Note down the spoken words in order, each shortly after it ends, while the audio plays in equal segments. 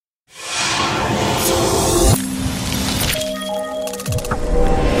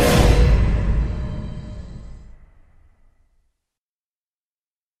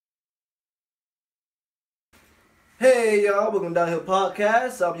Hey y'all, welcome to Downhill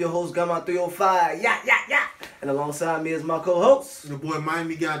Podcast. I'm your host, Gamma305. Yeah. And alongside me is my co-host. The boy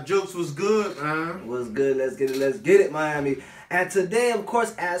Miami got jokes. Was good, man. What's good? Let's get it, Miami. And today, of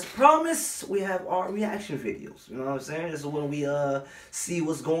course, as promised, we have our reaction videos. You know what I'm saying? This is when we see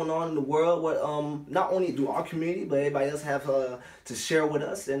what's going on in the world. What not only do our community, but everybody else have to share with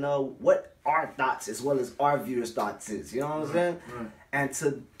us, and what our thoughts as well as our viewers' thoughts is. You know what I'm saying? Right. And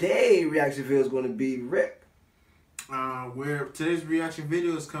today reaction video is going to be Rick. Where today's reaction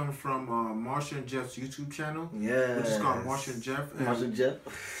video is coming from Marsha and Jeff's YouTube channel. Yeah. Which is called Marsha and Jeff. Marsha and Jeff.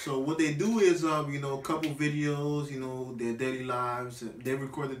 So what they do is a couple videos, their daily lives. They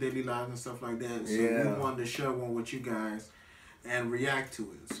record their daily lives and stuff like that. So we wanted to share one with you guys and react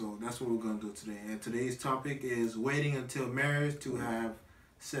to it. So that's what we're gonna do today. And today's topic is waiting until marriage to have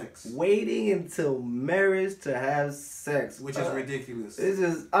sex. Waiting until marriage to have sex. Which is ridiculous. This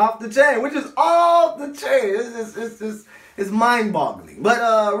is off the chain. Which is off the chain. It's mind-boggling.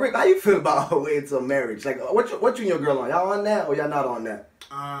 But Rick, how you feel about waiting until marriage? Like, what you and your girl on? Y'all on that or y'all not on that?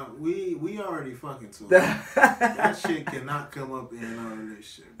 We already fucking, so that shit cannot come up in our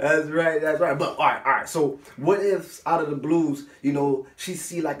relationship. That's right. But all right. So what if out of the blues, she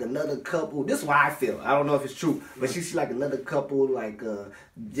see like another couple? This is why I feel. I don't know if it's true, but she see like another couple, like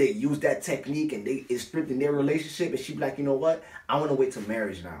they use that technique and it strengthen their relationship, and she be like, you know what? I want to wait till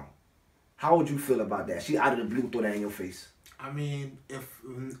marriage now. How would you feel about that? She out of the blue throw that in your face. I mean, if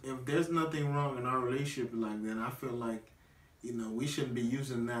there's nothing wrong in our relationship like that, I feel like we shouldn't be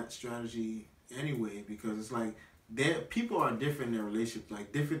using that strategy anyway, because it's like people are different in their relationships.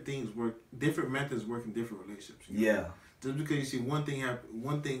 Like different methods work in different relationships. Yeah. Just because you see one thing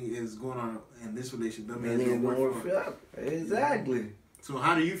is going on in this relationship doesn't mean it's going to work for us. Exactly. So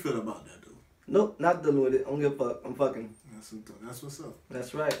how do you feel about that, though? Nope, not dealing with it. I don't give a fuck. I'm fucking. That's what's up.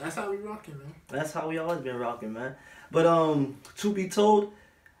 That's right. That's how we rocking, man. That's how we always been rocking, man. But to be told,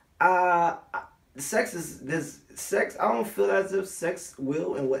 sex. I don't feel as if sex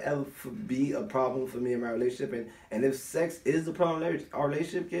will and will ever be a problem for me in my relationship. And if sex is the problem in our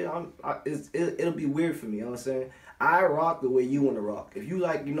relationship, it'll be weird for me. You know what I'm saying? I rock the way you want to rock. If you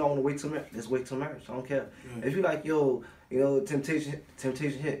like, I want to wait till marriage, just wait till marriage. I don't care. If you like, temptation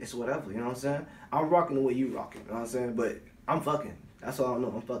hit, it's whatever. You know what I'm saying? I'm rocking the way you rocking. You know what I'm saying? But I'm fucking. That's all I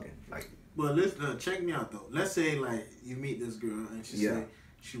know. I'm fucking. Like. But let's check me out though. Let's say like you meet this girl and she say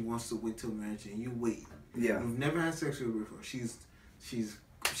she wants to wait till marriage and you wait. Yeah. You've never had sex with her before. She's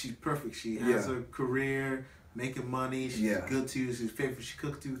perfect. She has a career, making money. She's good to you. She's faithful. She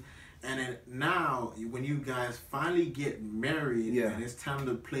cooks to you. And then now, when you guys finally get married and it's time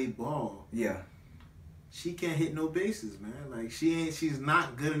to play ball, she can't hit no bases, man. Like she's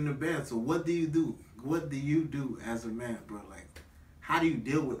not good in the bed. So what do you do? What do you do as a man, bro? Like, how do you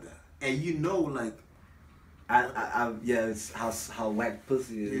deal with that? And like. It's how whack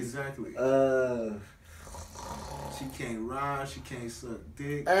pussy is. Exactly. She can't ride. She can't suck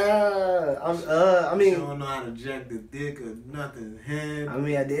dick. I mean, she don't know how to jack the dick or nothing. Head. I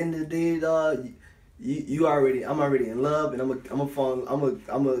mean, at the end of the day, dog, I'm already in love, and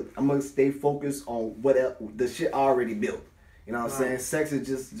I'm gonna stay focused on what the shit I already built. You know what I'm saying? Sex is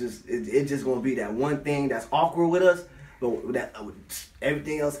it's just gonna be that one thing that's awkward with us, but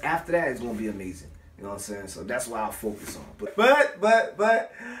everything else after that is gonna be amazing. You know what I'm saying? So that's why I focus on. But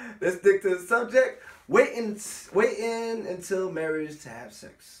let's stick to the subject. Waiting until marriage to have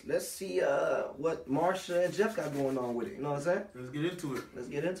sex. Let's see what Marsha and Jeff got going on with it. You know what I'm saying? Let's get into it. Let's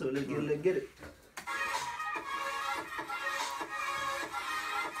get it.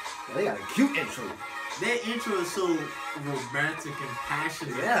 Well, they got a cute intro. Their intro is so romantic and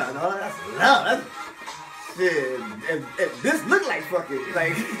passionate. Yeah, no, that's love. That's shit. If this look like fucking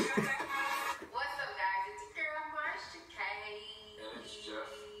like.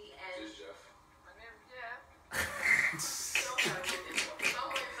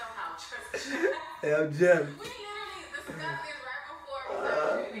 Hey, I'm Jeff. We literally discussed this right before we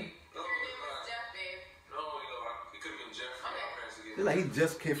started shooting. Your name is Jeff, babe. No, it could have been Jeff. Okay. It's like he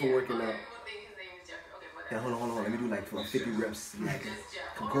just came from working out. We'll think his name is Jeff. Okay, whatever. Yeah, hold on. Let me do like 50 reps. Like Just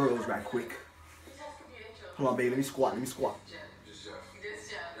Jeff. girls right quick. Just could be an intro. Come on, baby. Let me squat. Jeff. Just Jeff. Just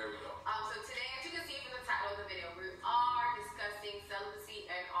Jeff. There we go. So today, as you can see from the title of the video, we are discussing celibacy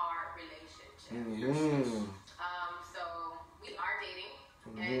and our relationship. So we are dating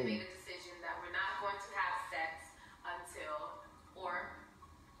and made a decision that we're not going to have sex until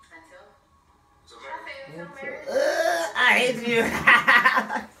marriage. I hate you.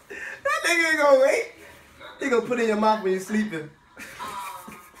 That nigga ain't gonna wait. He gonna put it in your mouth when you're sleeping.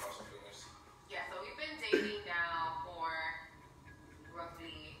 Yeah, so we've been dating now for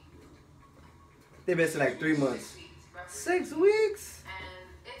roughly They been like 3 months. 6 weeks. 6 weeks. And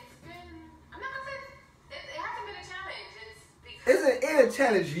it's been, I'm not gonna say it hasn't been a challenge. It's because It ain't a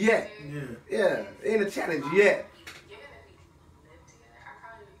challenge yet. Yeah, it ain't a challenge yet. Given that we live together, I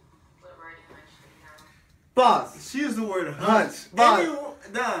probably would have already hunched it down. Boss. She used the word Hunch. Boss.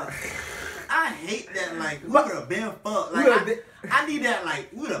 I hate that. Like, we would have been fucked. Like, I need that. Like,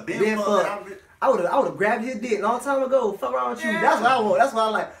 we would have been fucked. I would have grabbed his dick a long time ago. Fuck around with you. That's what I want. That's what I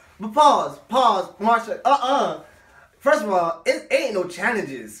like. But pause, Marsha. First of all, it ain't no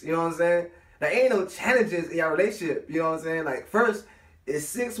challenges. You know what I'm saying? There ain't no challenges in your relationship. You know what I'm saying? Like, first, it's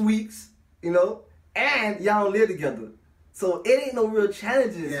 6 weeks, you know, and y'all don't live together. So it ain't no real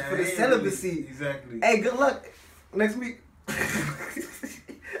challenges for the celibacy. Really, exactly. Hey, good luck next week.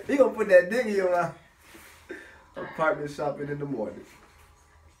 You gonna put that dick in your mouth. Apartment shopping in the morning.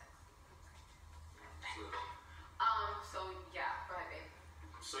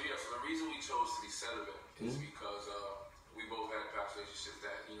 So the reason we chose to be celibate is because we both had past relationships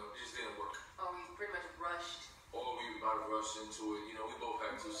that, you know, just didn't work. Oh, we pretty much rushed. Or we might have rushed into it. You know, we both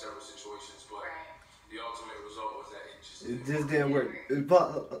had two separate situations, but the ultimate result was that it just didn't work.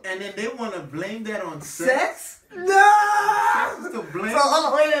 And then they want to blame that on sex? No! Sex is the blame.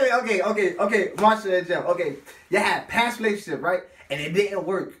 So, wait. Okay. Marsha and Jeff. Okay. Y'all had past relationship, right? And it didn't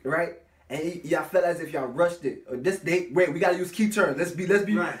work, right? And y'all felt as if y'all rushed it. We gotta use key terms. Let's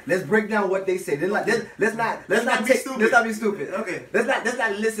break down what they say. Let's not be stupid. Okay. Let's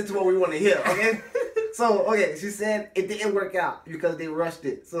not listen to what we want to hear. Okay. So she said it didn't work out because they rushed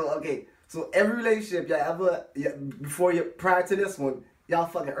it. So every relationship prior to this one, y'all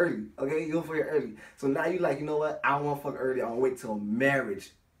fucking early. Okay, you fucking early. So now you like, you know what? I don't want to fuck early. I want to wait till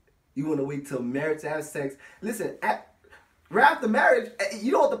marriage. You want to wait till marriage to have sex. Listen, right after marriage,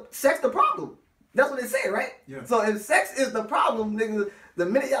 you know what? Sex the problem. That's what they say, right? Yeah. So if sex is the problem, nigga, the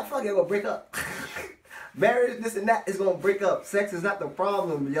minute y'all fuck, y'all gonna break up. Marriage, this and that is gonna break up. Sex is not the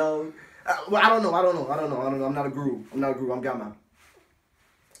problem, yo. Well, I don't know. I'm not a guru. I'm Gamma.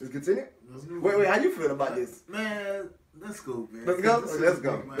 Let's continue. Wait, how you feel about this? Man, let's go, man. Let's go. And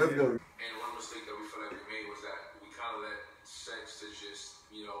one mistake that we feel like we made was that we kind of let sex to just,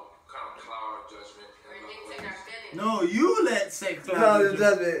 you know, kind of cloud our judgment. No, you let sex cloud your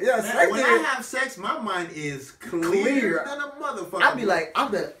judgment. Yeah, sex. When I have sex, my mind is clear than a motherfucker. I be like, I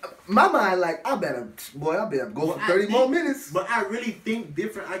better go for 30 more minutes. But I really think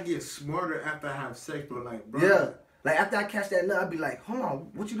different. I get smarter after I have sex, but like, bro. Yeah. Like, after I catch that nut, I be like, hold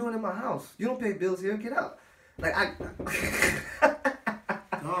on, what you doing in my house? You don't pay bills here, get out. Like,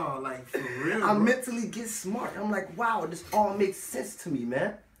 no, like, for real, I mentally get smart. I'm like, wow, this all makes sense to me,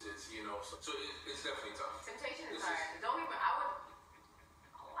 man. It's, you know, so it's definitely tough. Temptation is hard. I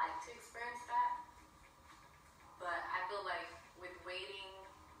would like to experience that. But I feel like with waiting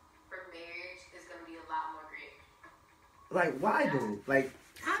for marriage, it's going to be a lot more great. Like, why though? Like,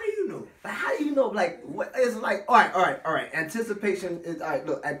 how do you know? Like, how do you know? Like, what is like? All right. Anticipation is all right.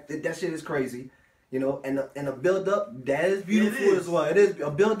 Look, that shit is crazy, you know. And a build up, that is beautiful as well. It is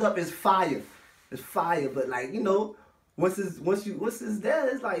a build up is fire. It's fire, but like, you know, once it's there,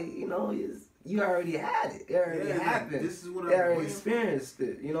 it's like, you know, you already had it. It already happened. Like, this is what I already experienced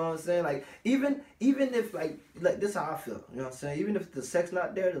it. You know what I'm saying? Like, even if like this is how I feel. You know what I'm saying? Even if the sex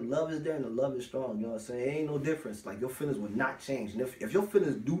not there, the love is there and the love is strong. You know what I'm saying? It ain't no difference. Like, your feelings will not change. And if your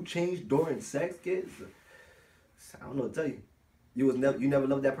feelings do change during sex, kids, I don't know what to tell you. You never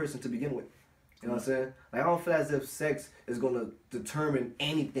loved that person to begin with. You know what I'm saying? Like, I don't feel as if sex is gonna determine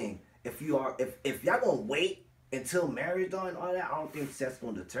anything. If y'all gonna wait until marriage done and all that, I don't think sex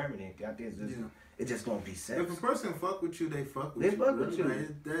gonna determine anything. I think it's just gonna be sex. If a person fuck with you, they fuck with you. They fuck with you.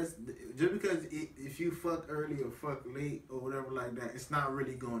 Like, that's just because if you fuck early or fuck late or whatever like that, it's not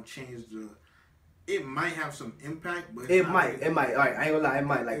really gonna change the. It might have some impact, but it might. All right, I ain't gonna lie. It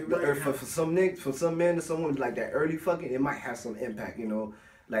might. Like for some niggas, for some men, or someone like that early fucking, it might have some impact. You know,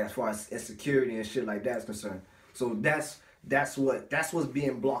 like as far as insecurity and shit like that is concerned. So that's what's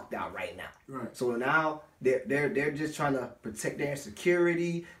being blocked out right now. Right. So now they're just trying to protect their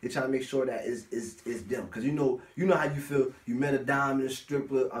insecurity. They're trying to make sure that it's them. Cause you know how you feel. You met a dime in a strip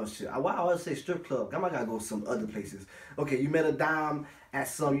club. Oh shit. Why I always say strip club? I might gotta go some other places. Okay, you met a dime at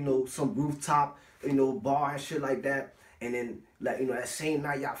some rooftop, bar and shit like that. And then that same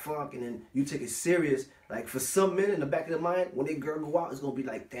night y'all fuck, and then you take it serious. Like, for some men in the back of their mind, when they girl go out, it's gonna be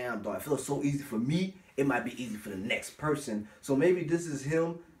like, damn, dog, it feels so easy for me. It might be easy for the next person. So maybe this is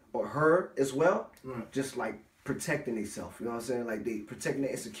him or her as well, just like protecting themselves. You know what I'm saying? Like, they protecting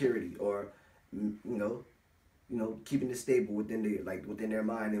their insecurity, or keeping it stable within their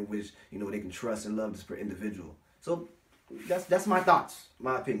mind, in which they can trust and love this individual. So that's my thoughts,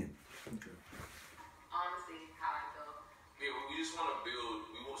 my opinion. Okay. Honestly, how I feel. want to build.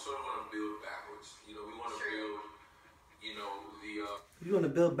 We sort of want to build backwards. You know, we want to build. You know, the. You want to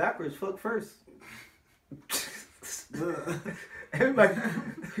build backwards? Fuck first. Everybody,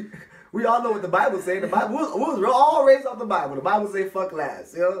 we all know what the Bible say. The Bible, we're all raised off the Bible. The Bible say fuck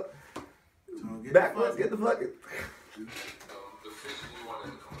last. You know, so backwards, get the fucking. The physical, we want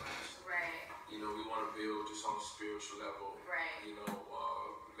it to come last. Right. You know, we want to build just on a spiritual level. Right. You know,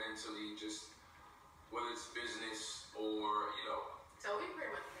 mentally, just whether it's business or So we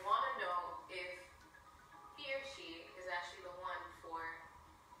pretty much want to know if he or she is actually the one for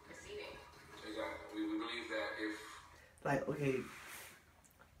proceeding. Exactly. We believe that if. Like, okay,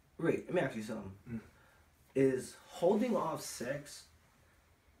 Ray, let me ask you something. Is holding off sex,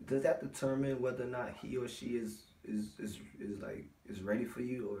 does that determine whether or not he or she is ready for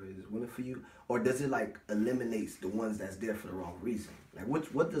you or is willing for you? Or does it like eliminates the ones that's there for the wrong reason? Like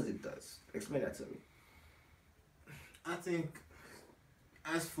what does it does? Explain that to me. I think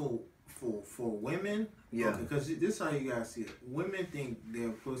as for women, yeah, because this is how you guys see it. Women think their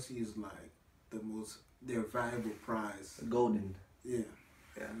pussy is like their valuable prize. Golden. Yeah. You know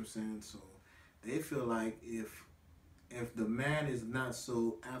what I'm saying? So they feel like if the man is not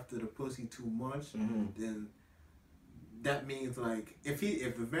so after the pussy too much, then that means like if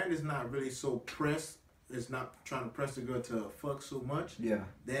the man is not really so pressed, is not trying to press the girl to fuck so much,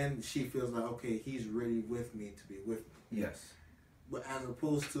 then she feels like, okay, he's really with me to be with me. Yes. But as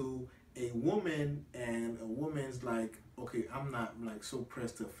opposed to a woman, and a woman's like, okay, I'm not like so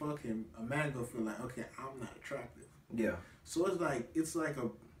pressed to fuck him. A man gonna feel like, okay, I'm not attractive. Yeah. So it's like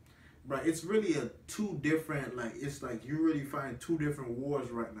it's really a two different, like, it's like you really find two different wars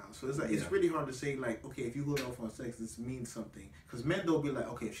right now. So it's like it's really hard to say like, okay, if you hold off on sex, this means something. Because men don't be like,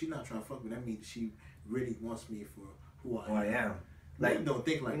 okay, if she's not trying to fuck me, that means she really wants me for who I am. Like, men don't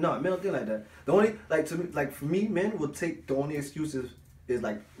think like no, men don't think like that. The only for me, men will take the only excuses is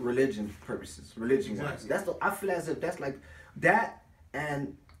like religion purposes, religion wise. Exactly. I feel as if that's like that,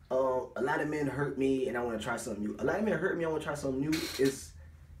 and a lot of men hurt me and I want to try something new. A lot of men hurt me, I want to try something new.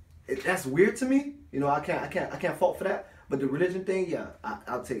 That's weird to me. You know, I can't fault for that. But the religion thing,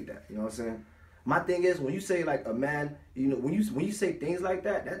 I'll take that. You know what I'm saying? My thing is when you say like a man, you know, when you say things like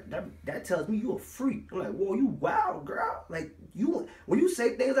that tells me you a freak. I'm like, whoa, you wild, girl. Like when you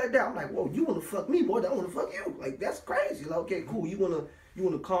say things like that, I'm like, whoa, you wanna fuck me more than I wanna fuck you. Like that's crazy. Like, okay, cool. You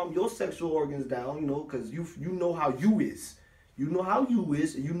wanna calm your sexual organs down, you know, because you know how you is. You know how you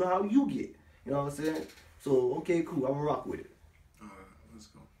is, and you know how you get. You know what I'm saying? So okay, cool. I'm gonna rock with it.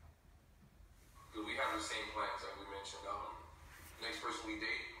 Let's go. We have the same plans like we mentioned. Next person we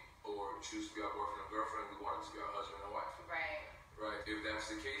date or choose to be our boyfriend or girlfriend, we want it to be our husband or wife. Right. Right. If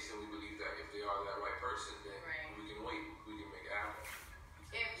that's the case, then we believe that if they are that right person, then we can wait. We can make it happen.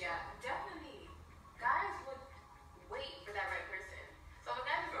 Definitely. Guys would wait for that right person. So if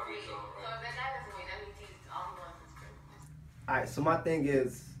that doesn't wait, that guy doesn't wait, that means he's all he wants is privilege. Alright, so my thing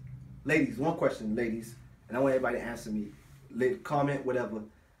is, ladies, one question, ladies, and I want everybody to answer me. Comment, whatever.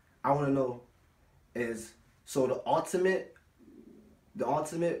 I want to know is, so the ultimate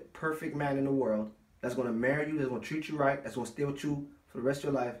perfect man in the world that's going to marry you, that's going to treat you right, that's going to stay with you for the rest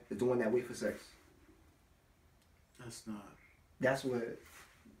of your life, is the one that wait for sex. That's not. That's what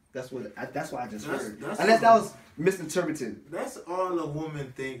I just heard. Unless that was misinterpreted. That's all a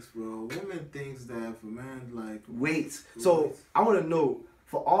woman thinks, bro. A woman thinks that if a man like waits. So I want to know,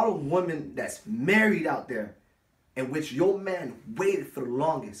 for all the women that's married out there, in which your man waited for the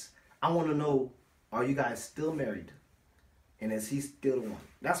longest, I want to know, are you guys still married? And is he still the one?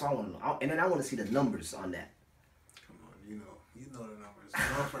 That's what I want to know. And then I want to see the numbers on that. Come on, you know the numbers.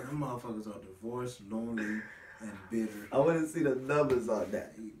 Them motherfuckers are divorced, lonely, and bitter. I want to see the numbers on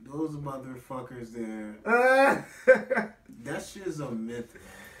that. Those motherfuckers there. That shit is a myth, man.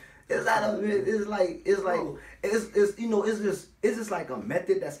 It's not a myth. It's just like a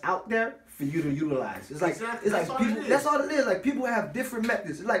method that's out there for you to utilize. It's like people. That's all it is. Like people have different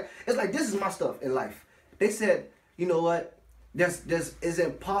methods. It's like this is my stuff in life. They said, you know what? It's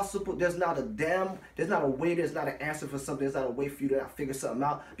impossible. There's not a way, there's not an answer for something. There's not a way for you to figure something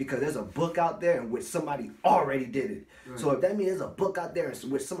out because there's a book out there in which somebody already did it. Right. So if that means there's a book out there in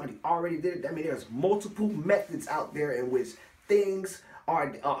which somebody already did it, that means there's multiple methods out there in which things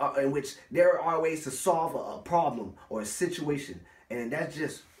are in which there are ways to solve a problem or a situation. And that's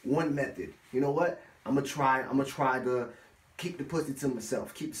just one method. You know what? I'm gonna try to keep the pussy to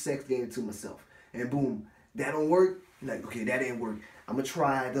myself, keep the sex game to myself. And boom, that don't work. You're like, okay, that didn't work. I'm gonna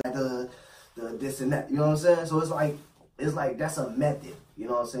try the this and that. You know what I'm saying? So it's like that's a method. You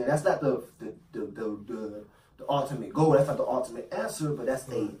know what I'm saying? That's not the ultimate goal. That's not the ultimate answer, but that's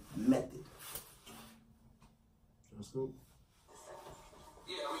a method. That's cool.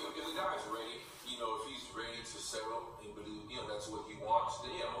 to settle and believe, you know, that's what he wants,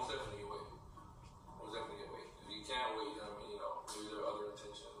 then yeah, most definitely wait. Most definitely wait. If you can't wait, I mean, you know, maybe there are other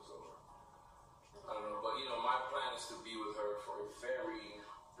intentions or I don't know. But you know, my plan is to be with her for a very.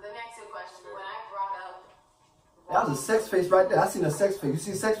 The next question, when I brought up. That was a sex face right there. I seen a sex face. You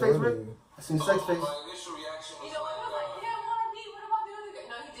see sex face, Rick? I seen sex face. My initial reaction was you know, it was like, yeah, what about the other guy?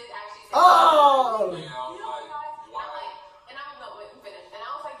 No, he did actually say oh! Yeah, I was like, why? And I was not finished. And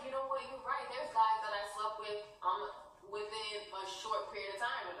I was like, you know what, you're right. There's guys that I slept with within a short period of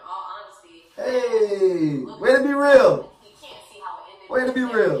time, in all honesty. Hey, way to be real. You can't see how it ended. Way to be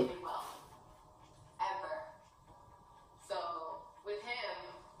real. Well, ever. So, with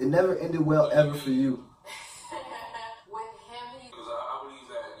him. It never ended well ever for you.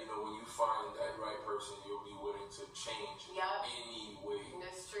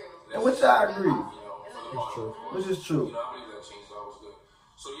 And which I agree. Which is true.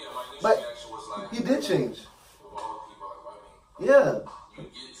 But he did change. Yeah. You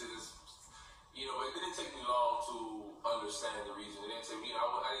get to this, you know, it didn't take me long to understand the reason. It didn't take me, I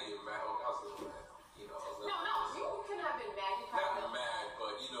didn't get mad. I was a little mad. You know, you couldn't have been mad. Not mad,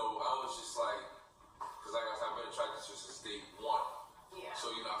 but, you know, I was just like, because like I said, I've been attracted to since day one. Yeah.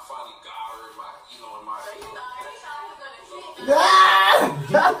 So, you know, I finally got her in my, you know, in my. So you thought he was going to hit you.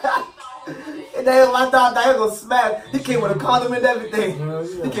 And then I thought that he was gonna smash. He came with a condom and everything.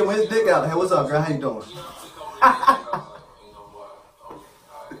 He came with his dick out. Hey, what's up, girl? How you doing? I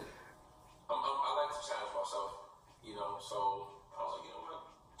like to challenge myself, you know. So I was like, you know what?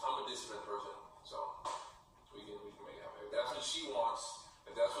 I'm a disciplined person, so we can make it happen. If that's what she wants,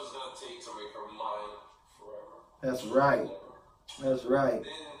 if that's what's gonna take to make her mine forever. That's right. That's right.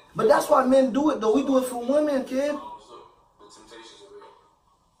 But that's why men do it, though. We do it for women, kid. The temptations are real.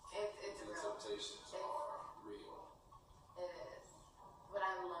 It's real. The temptations are real. It is. But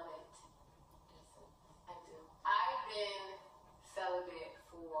I love it. I do. I've been celibate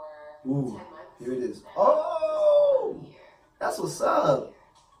for 10 months. Here it is. Oh! That's what's up.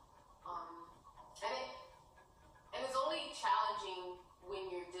 And it's only challenging when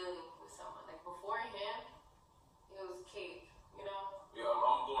you're dealing with someone. Like beforehand, it was cake, you know? Yeah,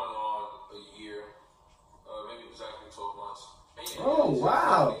 I'm going on a year, maybe exactly 12 months. Oh,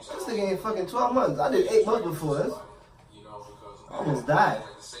 wow. This thing ain't fucking 12 months. I did 8 months before this. You know, because I almost died.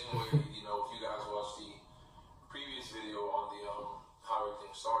 Like the same way, you know, if you guys watched the previous video on the how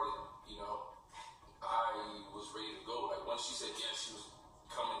everything started, you know, I was ready to go. Like once she said yes, she was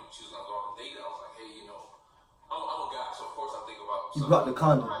coming, she was gonna go on a date. I was like, hey, you know, I'm a guy, so of course I think about. He brought the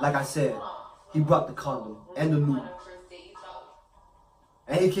condom, like I said. He brought the condom and the lube.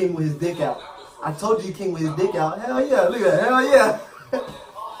 And he came with his dick out. I told you he came with his dick out. Hell yeah, look at that. Hell yeah.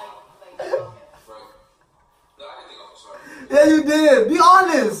 Yeah, you did. Be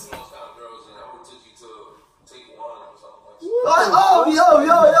honest. Oh,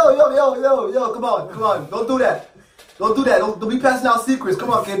 yo, come on. Don't do that. Don't be passing out secrets. Come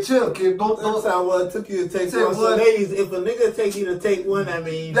on, kid, chill, kid. Don't sound what it took you to take one. So ladies, if a nigga take you to take one, that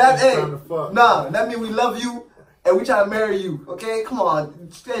means that trying to fuck. Nah, that means we love you and we try to marry you. Okay, come on.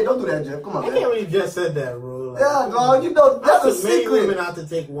 Hey, don't do that, Jeff. Come on. I can't believe you just said that, bro. Like, yeah, dog. You know that's a secret. Many women out to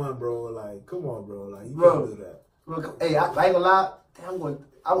take one, bro. Like, come on, bro. Like, you can't do that. Bro, hey, I ain't gonna lie.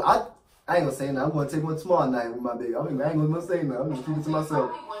 I ain't gonna say nothing. I'm gonna take one tomorrow night with my baby. I ain't gonna say nothing. I'm gonna keep it to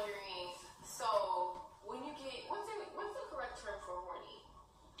myself. I'm wondering. So, when you get what's the correct term for horny?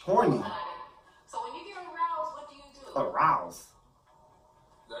 Horny. So when you get aroused, what do you do? Aroused.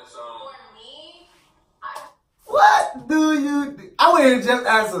 That's For me, what do you do? I want to hear Jeff's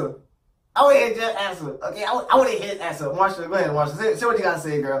answer. Okay, I want to hear his answer. Marsha, go ahead, Marsha. Say what you gotta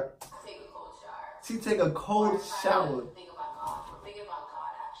say, girl. Take a cold shower. She take a cold shower. Think about God. Think about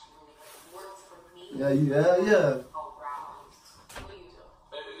God actually works for me. Yeah. Aroused. What do you do?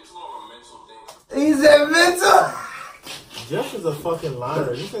 It's more of a mental thing. He said mental. Jeff is a fucking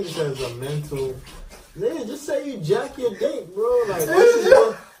liar. This nigga says a mental. Man, just say you jack your date, bro. Like,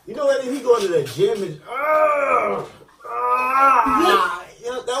 you know what? If he go to the gym and you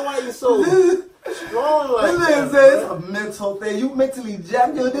know, that's why he's so strong. Like this nigga says it's a mental thing. You mentally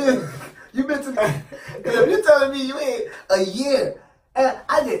jack your dick. You mentally. Cause if you're telling me you ain't a year, and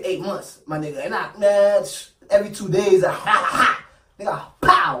I did 8 months, my nigga, and every 2 days, nigga,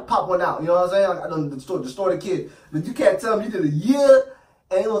 pow, pop one out. You know what I'm saying? Like, I done destroy the kid. But you can't tell me you did a year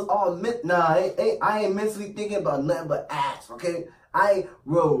and it was all I ain't mentally thinking about nothing but ass, okay?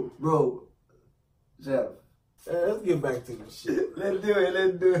 Bro. Jeff. Let's get back to this shit. Let's do it.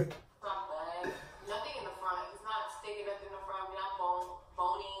 Nothing in the front. It's not sticking up in the front. We're not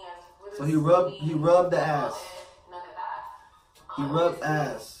bony. So he rubbed the ass. None of that. He rubbed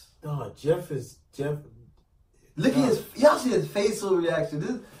ass. No, Jeff. Look at his, y'all see his facial reaction.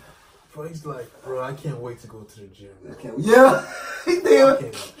 This, bro, he's like, bro, I can't wait to go to the gym. Yeah.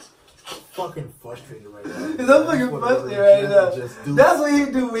 Fucking frustrated right now. He's fucking frustrated right now. That's what he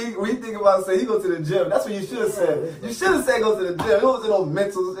do when he think about saying he go to the gym. That's what you should have said. You should have said go to the gym. It wasn't no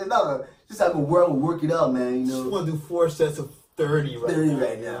mental shit. No, just have a work it out, man. You know. I want to do 4 sets of 30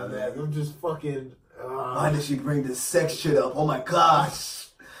 right now, man. I'm just fucking. Why did she bring this sex shit up? Oh my gosh.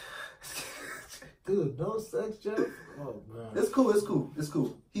 Dude, no sex, Jeff? Oh, man. It's cool.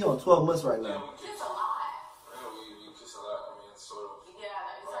 He on 12 months right now. It's a lot. We kiss a lot. I mean, it's sort of. Yeah,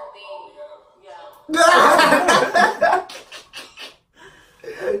 it's our thing. Yeah.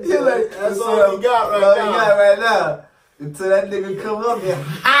 You're like, that's all you got right now. Until that nigga come up here.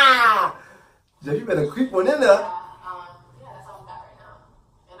 Ha! Jeff, you better creep one in there. Yeah, that's all we got right now.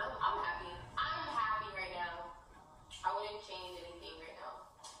 And I'm happy. I'm happy right now. I wouldn't change anything right now.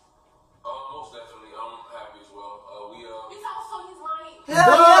 Most definitely. I'm happy as well. He's also, he's lying.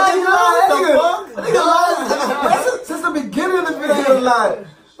 Nigga, since the beginning of the video, he was lying.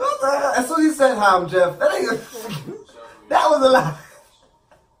 As soon as he said hi, I'm Jeff. That was a lie.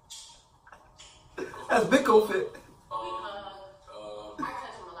 That's big old fit. I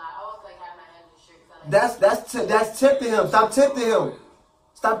touch him a lot. I always like have my hand in the shirt. That's tempting him. Stop tempting him.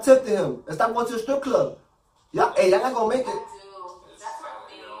 And stop going to the strip club. Y'all not gonna make it. That's my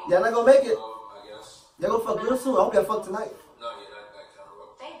thing. Y'all not gonna make it. I guess. Y'all gonna fuck real soon. I hope y'all fuck tonight. No, yeah, that kind of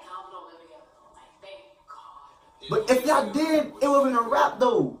rough. Thank God we don't live together. Like, thank God. But if y'all did, it would have been a rap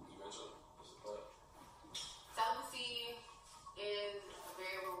though. Celibacy is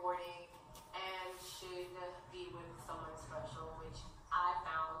very rewarding and should be with someone special, which I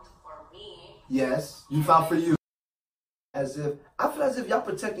found for me. Yes, you found for you. I feel as if y'all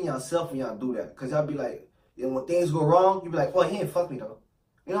protecting yourself when y'all do that. Cause y'all be like, you know, when things go wrong, you be like, oh, he ain't fuck me though.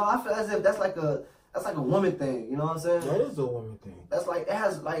 You know, I feel as if that's like a woman thing. You know what I'm saying? That is a woman thing. That's like, it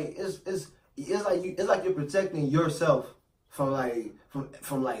has like, it's like you're protecting yourself from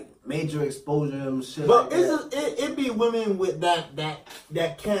major exposure and shit. But like it be women with that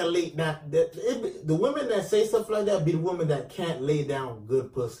can't lay the women that say stuff like that be the women that can't lay down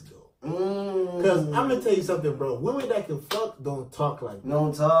good pussy though. Because I'm gonna tell you something, bro. Women that can fuck don't talk like that.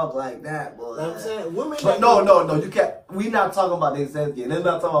 Don't talk like that, boy. You know what I'm saying? Women. But no, you can't. We not talking about the exact thing. They're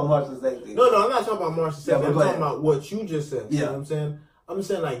not talking about Marshall's exact thing. No, I'm not talking about Marshall's Yeah, I'm go talking ahead. about what you just said. Yeah. You know what I'm saying? I'm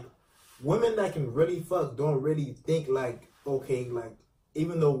saying like women that can really fuck don't really think like, okay, like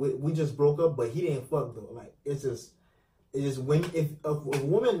even though we just broke up, but he didn't fuck though. Like it's just when if a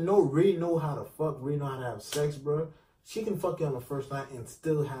woman really know how to fuck, really know how to have sex, bro, she can fuck you on the first night and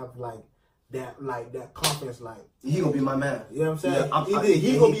still have that confidence, like he gonna be my man. You know what I'm saying? Yeah, Either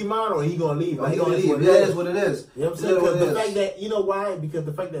he gonna be mine or he gonna leave. He gonna leave. Yeah, that's what it is. You know what I'm saying? Because the fact that, you know why? Because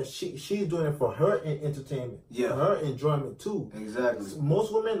the fact that she's doing it for her entertainment, for her enjoyment too. Exactly.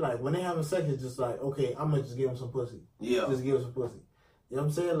 Most women, like when they having sex, it's just like, okay, I'm gonna just give him some pussy. Yeah. Just give him some pussy. You know what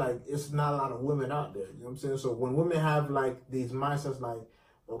I'm saying? Like it's not a lot of women out there. You know what I'm saying? So when women have like these mindsets, like,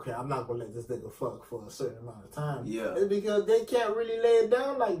 okay, I'm not gonna let this nigga fuck for a certain amount of time. Yeah. It's because they can't really lay it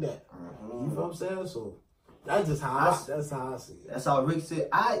down like that. Mm-hmm. You know what I'm saying? So that's just how that's how I see it. That's how Rick said.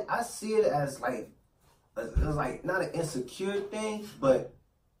 I see it as like it's like not an insecure thing, but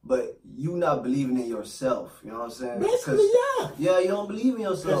you not believing in yourself. You know what I'm saying? Basically, yeah. Yeah, you don't believe in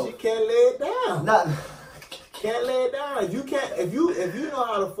yourself. Because you can't lay it down. Can't lay it down. If you know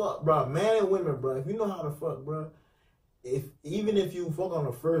how to fuck, bro, man and women, bro, if you know how to fuck, bro, even if you fuck on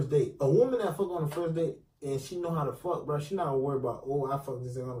the first date, a woman that fuck on the first date and she know how to fuck, bro, she not gonna worry about, oh, I fucked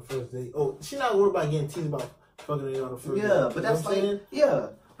this thing on the first date. Oh, she not worried about getting teased about fucking it on the first date. Yeah, but that's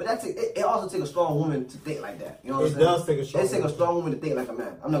but that's it also takes a strong woman to think like that. You know what I'm saying? It does take a strong woman. It takes a strong woman to think like a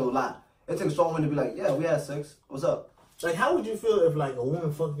man. I'm not gonna lie. It takes a strong woman to be like, yeah, we had sex. What's up? Like, how would you feel if like a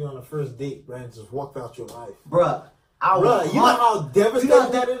woman fucked you on the first date, bro, and just walked out your life? Bruh. You know how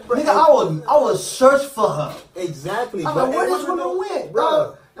devastating that is, bro? Nigga, I would search for her. Exactly. I'm like, where this woman went,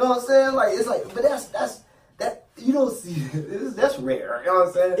 bro? You know what I'm saying? Like, it's like, but that's you don't see that's rare. You know what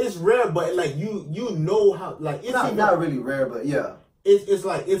I'm saying? It's rare, but like you know how, like it's not really rare, but yeah. It's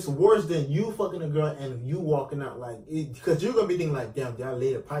like it's worse than you fucking a girl and you walking out like because you're gonna be thinking like, damn, did I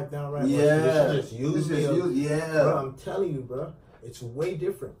lay the pipe down right? Yeah. She just used me. Yeah. Bro, I'm telling you, bro, it's way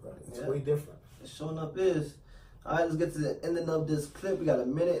different, bro. It's way different. It showing up is. All right, let's get to the ending of this clip. We got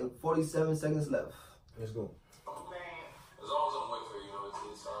 1 minute and 47 seconds left. Let's go. As long as I'm with her, you know,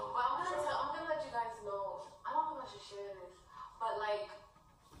 it's Well, I'm gonna let you guys know. I don't know if I should share this, but like,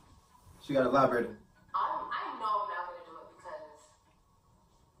 she got a vibrator. I know I'm not gonna do it because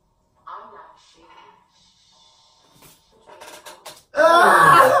I'm not shaking.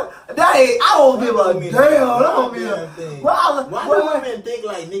 That Hey, I don't give a damn. I don't give a thing. Why do women think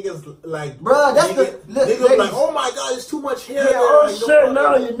like niggas like? Bruh, that's niggas like, oh my god, it's too much hair. Yeah, oh shit,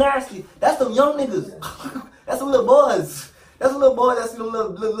 no, you're nasty. That's them young niggas. That's some little boys. That's a little boy. That's some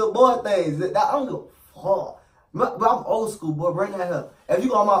little boy things. I don't give a fuck. But I'm old school, boy. Bring that up. If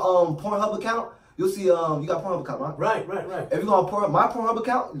you go on my Pornhub account, you'll see you got a Pornhub account, right? Right. If you go on my Pornhub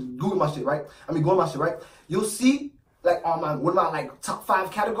account, Google my shit, right? I mean, go on my shit, right? You'll see like on one of my like top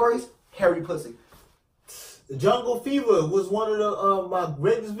 5 categories, hairy pussy. Jungle Fever was one of the my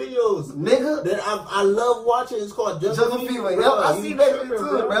greatest videos, nigga. That I love watching. It's called Jungle Fever. Yep, I see that shit too,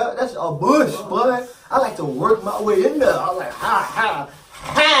 bro. That's a bush, boy. I like to work my way in there. I like ha,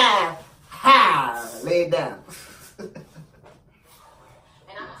 lay it down. And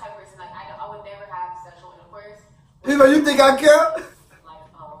I'm the type of person like I would never have sexual intercourse. You think I care? Like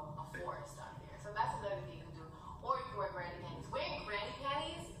a forest out there. So that's another thing you can do. Or you can wear granny panties. Wearing granny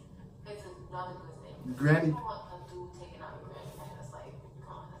panties is another good thing. Granny.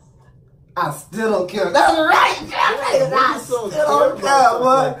 I still don't care. That's right. I still don't care,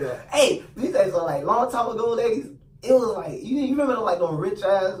 boy. Hey, these days are like long time ago, ladies. It was like you remember like those rich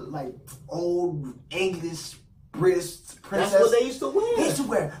ass like old English British princess. That's what they used to wear. They used to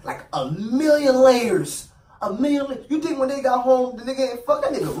wear like a million layers. You think when they got home, the nigga ain't fuck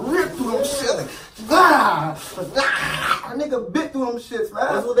that nigga ripped through them shit like a nigga bit through them shits,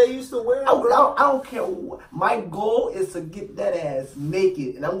 man. That's what they used to wear. I don't care. My goal is to get that ass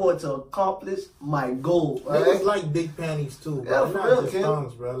naked, and I'm going to accomplish my goal. Right? Niggas like big panties too, bro. Yeah, for real, kid.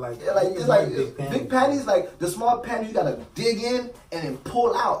 Tongues, bro. It's like big panties, like the small panties you gotta dig in and then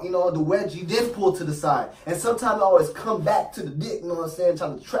pull out. You know, the wedgie, then pull to the side, and sometimes I always come back to the dick. You know what I'm saying?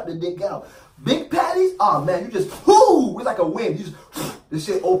 Trying to trap the dick out. Big panties, oh man, you just whoo, it's like a wind. You just this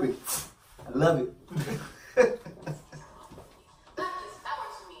shit open. I love it. that works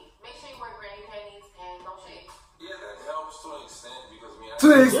for me. Make sure you wear granny panties and don't shave. Yeah, that helps to an extent because to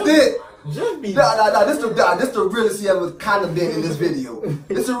an extent. Just be This the realest you ever kind of been in this video.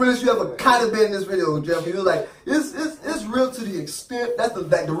 This the realest you ever kind of been in this video, Jeff. He was like, it's real to the extent. That's the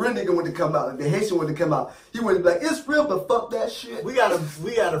real nigga when to come out. Like the Haitian when to come out. He wouldn't be like, it's real, but fuck that shit. We gotta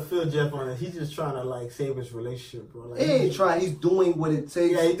feel Jeff on it. He's just trying to like save his relationship, bro. Like, he ain't trying. He's doing what it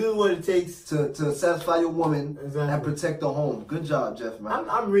takes. Yeah, he doing what it takes to satisfy your woman and protect the home. Good job, Jeff, man.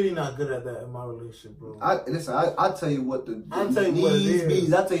 I'm really not good at that in my relationship, bro. I'll tell you what I'll tell you what it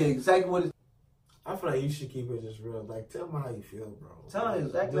is. I'll tell you exactly what it is. I feel like you should keep it just real. Like, tell me how you feel, bro. Tell me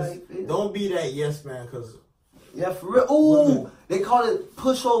exactly how you feel. Don't be that yes man, cause yeah, for real. Ooh, they call it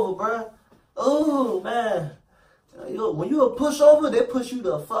pushover, bro. Ooh, man. When you a pushover, they push you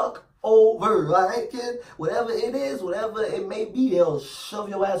the fuck over, right, kid? Whatever it is, whatever it may be, they'll shove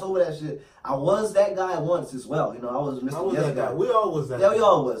your ass over that shit. I was that guy once as well. You know, I was Mr. Yes guy. We all was that. Yeah, we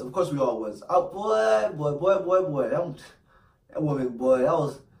all was. Of course, we all was. Oh, boy. That woman, boy, that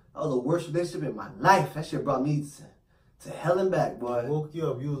was the worst relationship in my life. That shit brought me to hell and back, boy. It woke you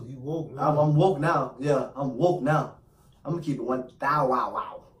up. You woke now. I'm woke now. Yeah, I'm woke now. I'm gonna keep it 1,000.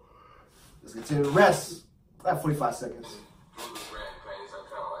 Wow. Let's continue to rest. I have 45 seconds. We're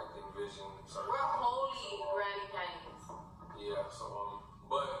holy granny panties. Yeah, so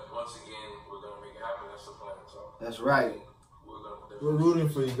but once again, we're gonna make it happen. That's the plan. So that's right. We're rooting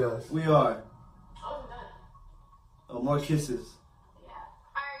for you guys. We are. Oh, done. Oh, more kisses. Yeah.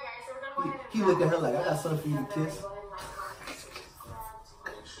 All right, guys. So we're gonna go ahead and he looked at her like, I got something for you to kiss.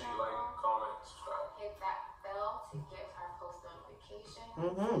 Make sure you like, comment, subscribe. Hit that bell to get our post notification.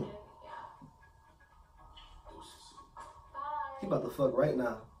 Mm-hmm. Yeah. Bye. He about to fuck right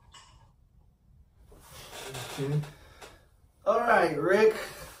now. Okay. All right, Rick.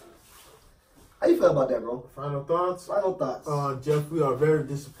 How you feel about that, bro? Final thoughts? Jeff, we are very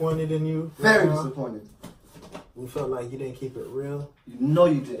disappointed in you. Very disappointed. We felt like you didn't keep it real. You know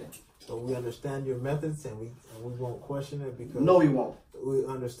you did. But we understand your methods and we won't question it because no, we won't. We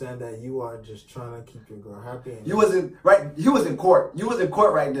understand that you are just trying to keep your girl happy. And you was in court. You was in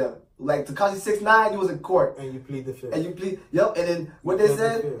court right there. Like Tekashi 6ix9ine, you was in court. And you plead the fifth. Yep. And then what they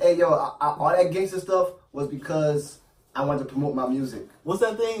said, hey yo, all that gangster stuff was because I wanted to promote my music. What's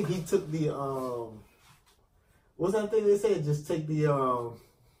that thing? He took the what's that thing they say? Just take the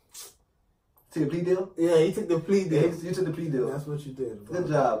Take the plea deal? Yeah, he took the plea deal. Yeah, you took the plea deal. That's what you did, bro. Good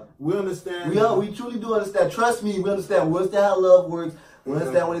job. We understand. We truly do understand. Trust me, we understand. We understand how love works. We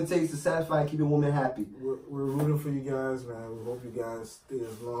understand what it takes to satisfy and keep a woman happy. We're rooting for you guys, man. We hope you guys stay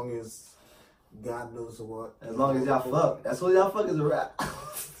as long as God knows what. As long as y'all fuck. That's what y'all fuck is a rap.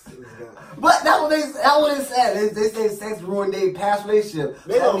 But that's what they said. They say sex ruined their past relationship.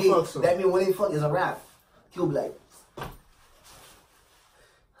 They don't fuck so. That means when they fuck is a rap. He'll be like,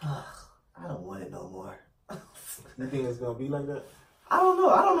 You think it's gonna be like that? I don't know.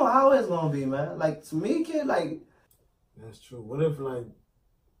 I don't know how it's gonna be, man. Like to me, kid, like that's true. What if like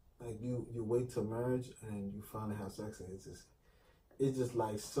you wait till marriage and you finally have sex and it's just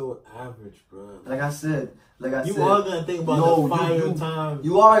like so average, bro. Like I said, you are gonna think about the fire time.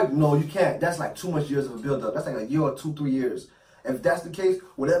 You can't. That's like too much years of a build up. That's like a year or 2-3 years. If that's the case,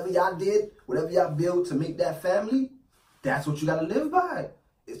 whatever y'all did, whatever y'all built to make that family, that's what you gotta live by.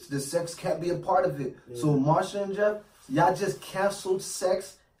 It's the sex can't be a part of it. Yeah. So Marsha and Jeff, y'all just canceled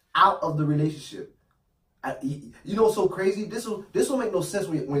sex out of the relationship. You know what's so crazy? This will make no sense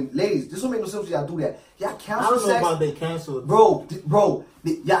when ladies. This will make no sense when y'all do that. Y'all cancel sex. I don't know about they canceled. Bro,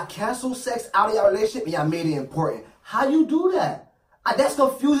 y'all cancel sex out of y'all relationship and y'all made it important. How you do that? That's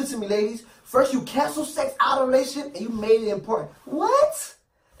confusing to me, ladies. First you cancel sex out of a relationship and you made it important. What?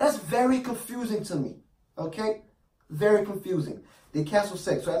 That's very confusing to me. Okay? Very confusing. They cancel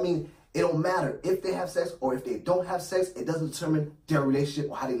sex. So I mean, it don't matter if they have sex or if they don't have sex. It doesn't determine their relationship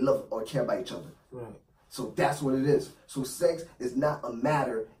or how they love or care about each other. Right. So that's what it is. So sex is not a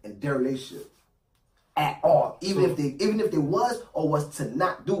matter in their relationship at all. Even if they was or was to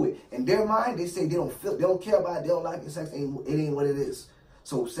not do it. In their mind, they say they don't care about it, they don't like it, sex ain't what it is.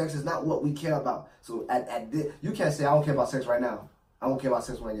 So sex is not what we care about. So you can't say I don't care about sex right now. I don't care about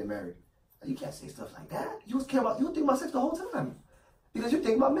sex when I get married. You can't say stuff like that. You think about sex the whole time. Because you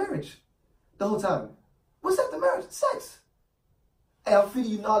think about marriage the whole time. What's after marriage? Sex. Hey, I'm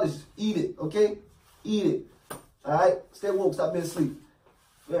feeding you knowledge. Eat it, okay? Eat it. Alright? Stay woke. Stop being asleep.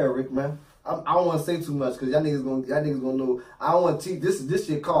 Yeah, Rick, man. I don't want to say too much because y'all niggas gonna know. I don't want to teach. This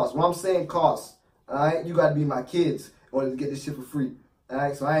shit costs. What I'm saying costs. Alright? You gotta be my kids in order to get this shit for free.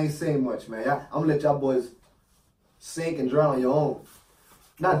 Alright? So I ain't saying much, man. I'm gonna let y'all boys sink and drown on your own.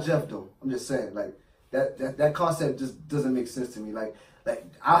 Not Jeff, though. I'm just saying, like, that concept just doesn't make sense to me. Like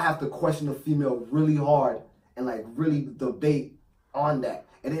I'll have to question a female really hard and, like, really debate on that.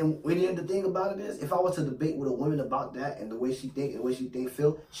 And then the thing about it is, if I was to debate with a woman about that and the way she think and the way she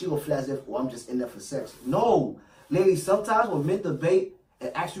feel, she gonna feel as if, I'm just in there for sex. No. Ladies, sometimes when men debate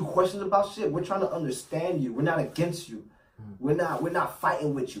and ask you questions about shit, we're trying to understand you. We're not against you. We're not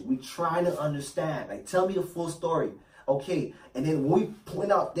fighting with you. We're trying to understand. Like, tell me the full story. Okay, and then when we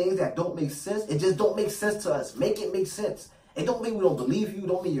point out things that don't make sense, it just don't make sense to us. Make it make sense. It don't mean we don't believe you.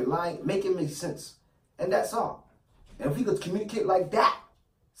 Don't mean you're lying. Make it make sense. And that's all. And if we could communicate like that,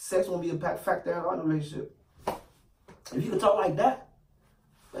 sex won't be a factor in our relationship. If you could talk like that,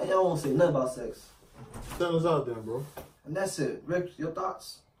 man, y'all won't say nothing about sex. Tell us out there, bro. And that's it. Rick, your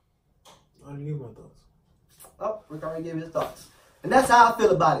thoughts? I already gave my thoughts. Oh, Rick already gave his thoughts. And that's how I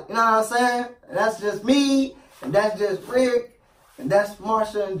feel about it. You know what I'm saying? And that's just me. And that's just Rick, and that's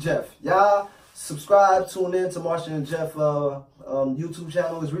Marsha and Jeff. Y'all subscribe, tune in to Marsha and Jeff YouTube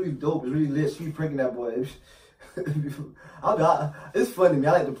channel. It's really dope. It's really lit. She be pranking that boy. It's funny to me.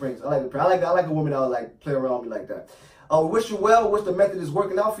 I like the pranks. I like a woman that will like play around with me like that. Wish you well. Wish the method is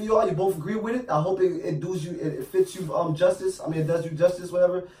working out for you all. You both agree with it. I hope it fits you justice. I mean, it does you justice,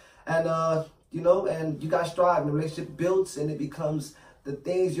 whatever. And and you guys strive. And the relationship builds, and it becomes the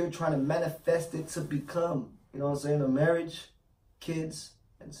things you're trying to manifest it to become. You know what I'm saying? A marriage, kids,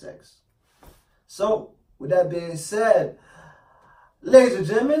 and sex. So, with that being said, ladies and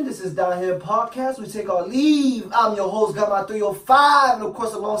gentlemen, this is Down Here Podcast. We take our leave. I'm your host, Got My 305. And of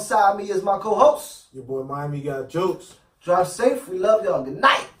course, alongside me is my co-host. Your boy Miami Got Jokes. Drive safe. We love y'all. Good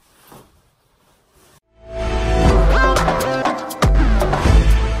night.